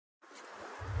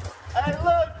Hey,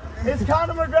 look, it's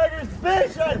Conor McGregor's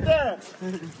bitch right there.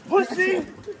 Pussy.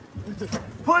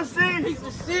 Pussy. Piece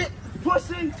of shit.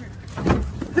 Pussy.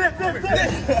 Dip.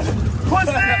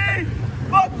 Pussy.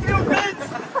 Fuck you, bitch.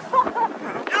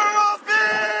 You're a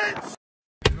bitch.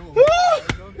 Woo!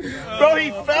 Bro, he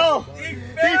fell. He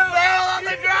fell on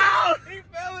the ground. He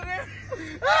fell in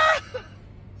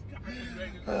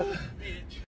there.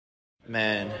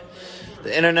 Man,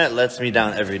 the internet lets me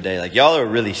down every day. Like, y'all are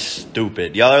really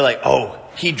stupid. Y'all are like, oh,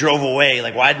 he drove away.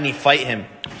 Like, why didn't he fight him?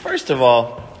 First of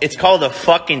all, it's called a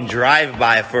fucking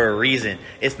drive-by for a reason.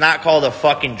 It's not called a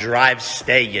fucking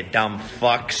drive-stay, you dumb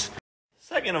fucks.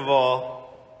 Second of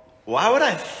all, why would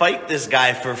I fight this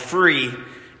guy for free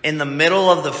in the middle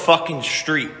of the fucking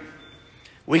street?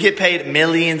 We get paid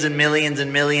millions and millions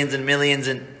and millions and millions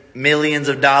and millions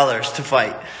of dollars to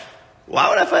fight. Why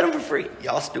would I fight him for free?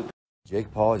 Y'all stupid.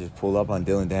 Jake Paul just pulled up on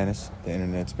Dillon Danis, the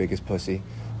internet's biggest pussy,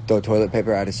 throw toilet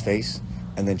paper at his face,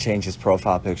 and then change his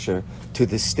profile picture to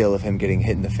the still of him getting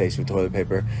hit in the face with toilet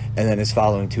paper, and then is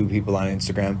following 2 people on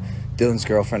Instagram, Dillon's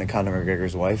girlfriend and Conor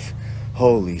McGregor's wife.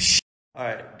 Holy shit. All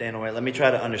right, Dana White, let me try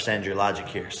to understand your logic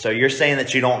here. So you're saying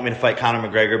that you don't want me to fight Conor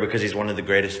McGregor because he's one of the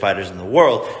greatest fighters in the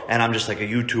world, and I'm just like a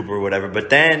YouTuber or whatever. But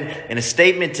then in a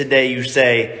statement today, you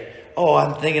say, oh,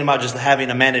 I'm thinking about just having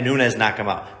Amanda Nunes knock him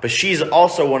out. But she's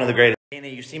also one of the greatest. Dana,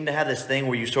 you seem to have this thing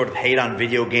where you sort of hate on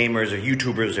video gamers or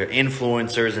YouTubers or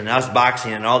influencers and us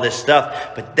boxing and all this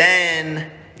stuff. But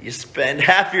then you spend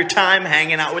half your time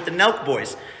hanging out with the Nelk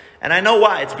boys. And I know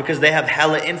why. It's because they have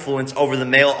hella influence over the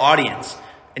male audience.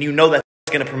 And you know that's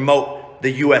going to promote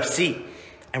the UFC.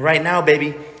 And right now,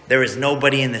 baby, there is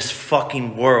nobody in this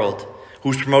fucking world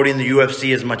who's promoting the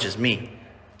UFC as much as me.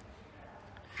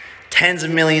 Tens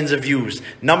of millions of views.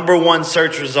 #1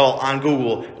 search result on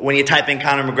Google when you type in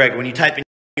Conor McGregor, when you type in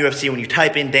UFC, when you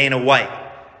type in Dana White.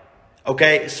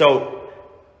 Okay, so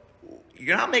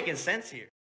you're not making sense here.